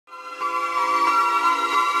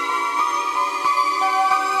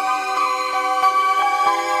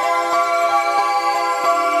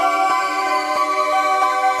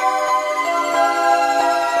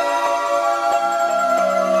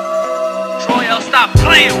Stop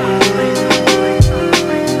playing with me.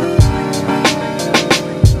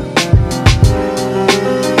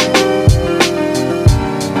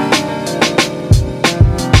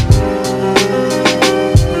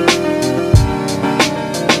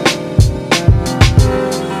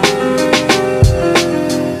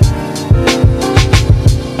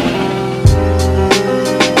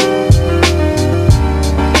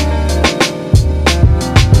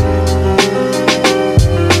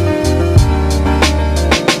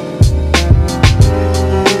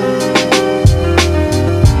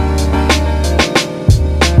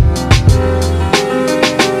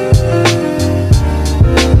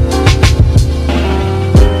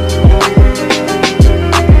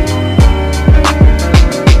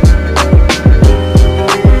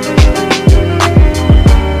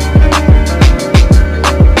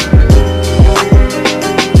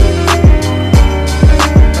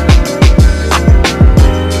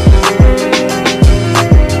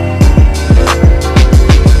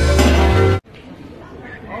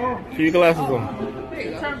 Keep your glasses on.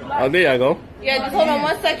 Oh, there you go. Yeah, just hold on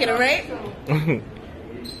 1 second, alright? Alright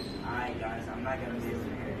guys, I'm not gonna miss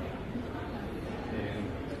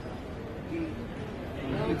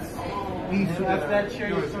it. That's that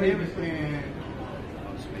cherry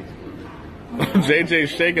JJ's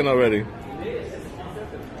shaking already.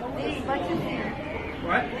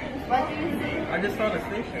 What? I just saw the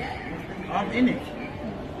station. I'm in it.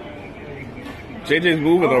 JJ's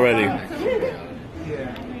moving already.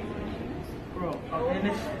 Yeah. Bro,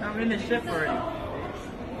 I'm in the ship already.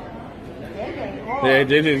 Yeah,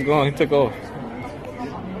 JJ's going. He took off.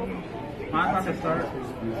 Mine's about to start.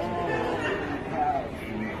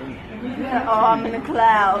 Oh, I'm in the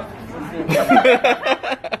clouds.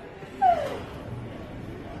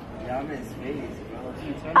 Yeah, I'm in space, bro.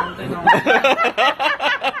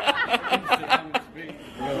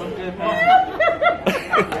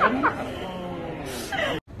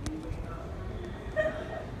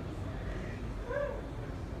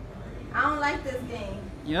 I don't like this game.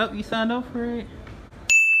 Yep, you signed up for it.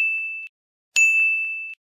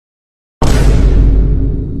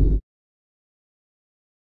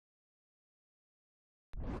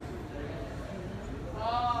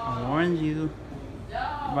 I warned you.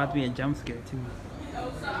 About to be a jump scare too.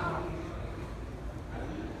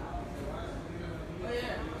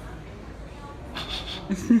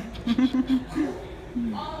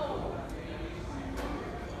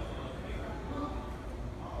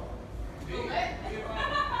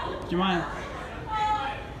 Do you mind?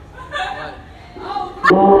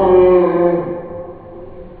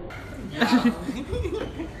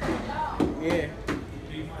 Yeah.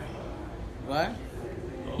 What?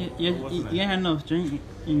 You ain't had no string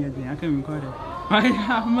in your thing. I couldn't record it.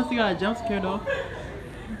 I must have got a jump scare though.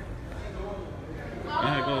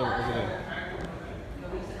 Yeah, go over there.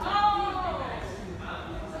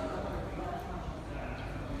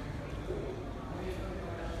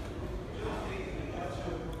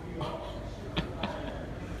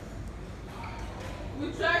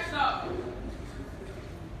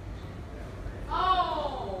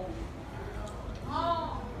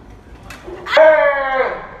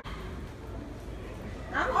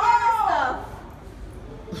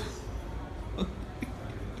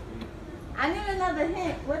 I need another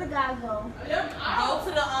hint. Where the guy go? Go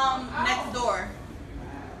to the next door.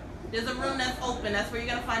 There's a room that's open. That's where you're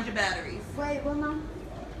gonna find your batteries. Wait, what, Mom?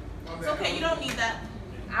 It's okay. You don't need that.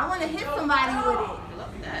 I want to hit somebody with it. I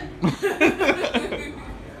love that.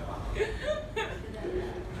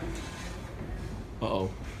 Uh-oh.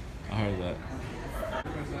 I heard that.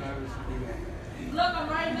 Look, I'm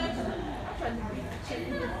right next to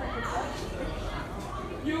you.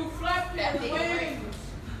 You flap your wings.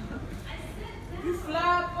 You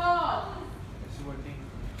flap up. As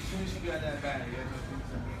soon as you got that battery, you're gonna do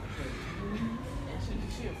something.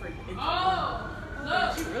 She afraid. Oh, look.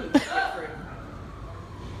 She really afraid.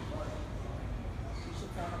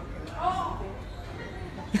 Oh.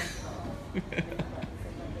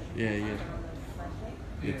 Yeah.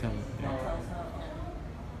 Yeah, tell him. Yeah.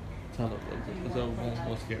 Tell him. It's almost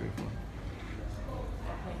more scary for him.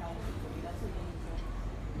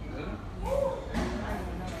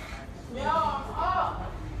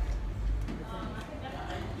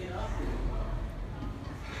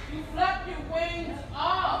 You flap your wings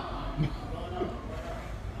up.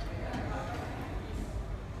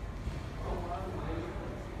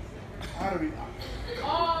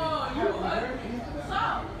 Oh, you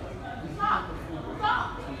stop.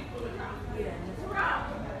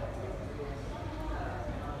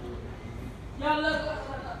 Y'all look.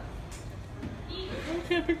 You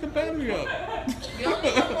can't pick the battery up. You don't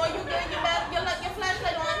need no more. You get your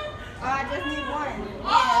flashlight on. Oh, I just need one.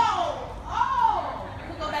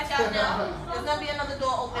 back out now. There's gonna be another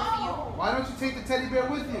door open for you. Why don't you take the teddy bear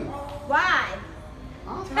with you? Why? I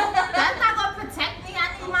don't know. That's not gonna protect me. I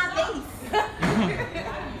need my base.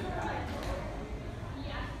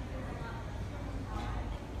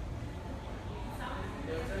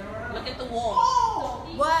 Look at the wall.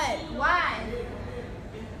 What? Why?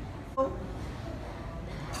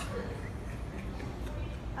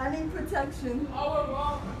 I need protection.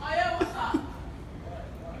 Oh,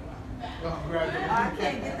 grab the I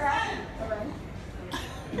can't get that. All right.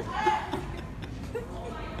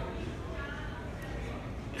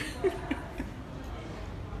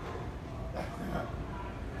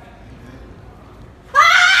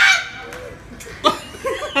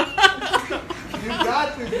 You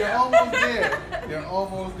got this. You're almost there. You're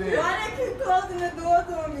almost there. Why they keep closing the doors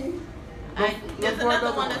on me? There's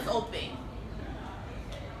another one that's open.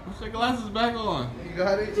 Put your glasses back on. You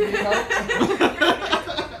got it? You need help?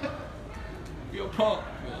 You're a punk.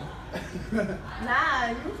 Nah,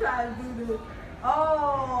 you try to do this.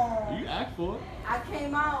 Oh, You act for it. I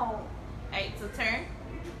came out. Alright, so turn.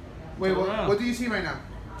 Wait, Turn around. what do you see right now?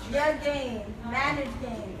 Your game, managed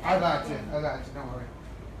game. I got you. I got you. Don't worry.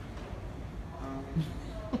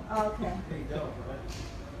 Okay.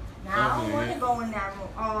 Now I don't want to go in that room.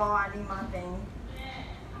 Oh, I need my thing.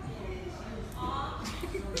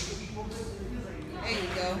 There you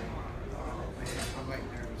go. I'm like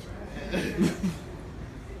nervous right now.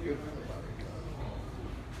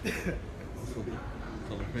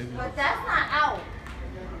 But that's not out.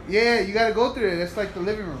 Yeah, you gotta go through it. It's like the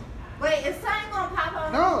living room. Wait, is something gonna pop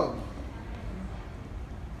out? No.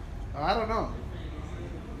 I don't know.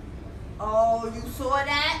 Oh, you saw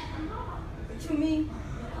that? What you mean?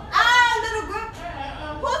 Oh, little group.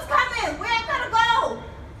 Who's coming? Where I gotta go?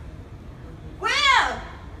 Where?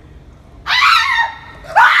 Ah!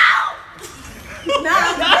 Nah,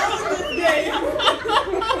 I'm done with this game.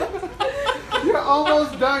 You're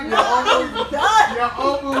almost done. You're almost done. You're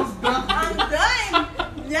almost done. I'm done.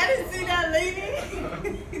 Y'all didn't see that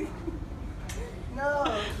lady? No.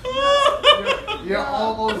 You're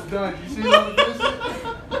almost done. You see what I'm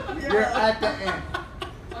missing? You're at the end.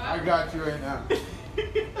 I got you right now.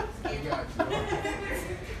 I got you.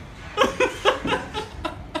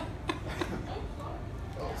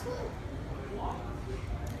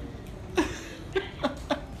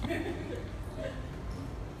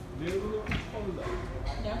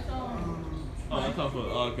 Oh, that's not for.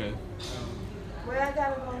 Oh, okay. Where I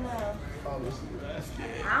gotta go now? Oh, this is nasty.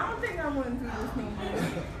 I don't think I'm gonna do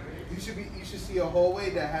this thing. You should see a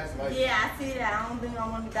hallway that has like. Yeah, I see that. I don't think I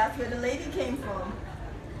want to. That's where the lady came from.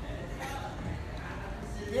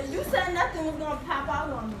 You said nothing was gonna pop out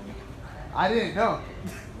on me. I didn't know.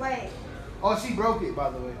 Wait. Oh, she broke it, by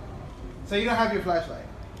the way. So you don't have your flashlight.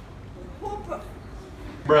 Who broke?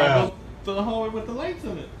 Go to the hallway with the lights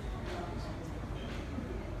in it.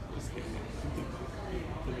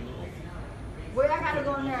 Where I gotta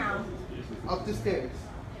go now? Up the stairs.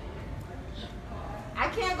 I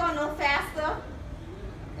can't go no faster.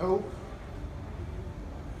 No.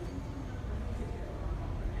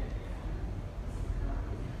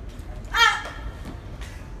 Ah!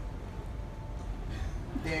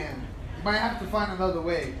 Damn. You might have to find another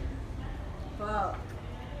way. Fuck.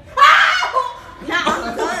 Ah! Nah,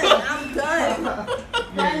 I'm done. I'm done.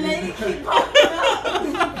 That lady keep on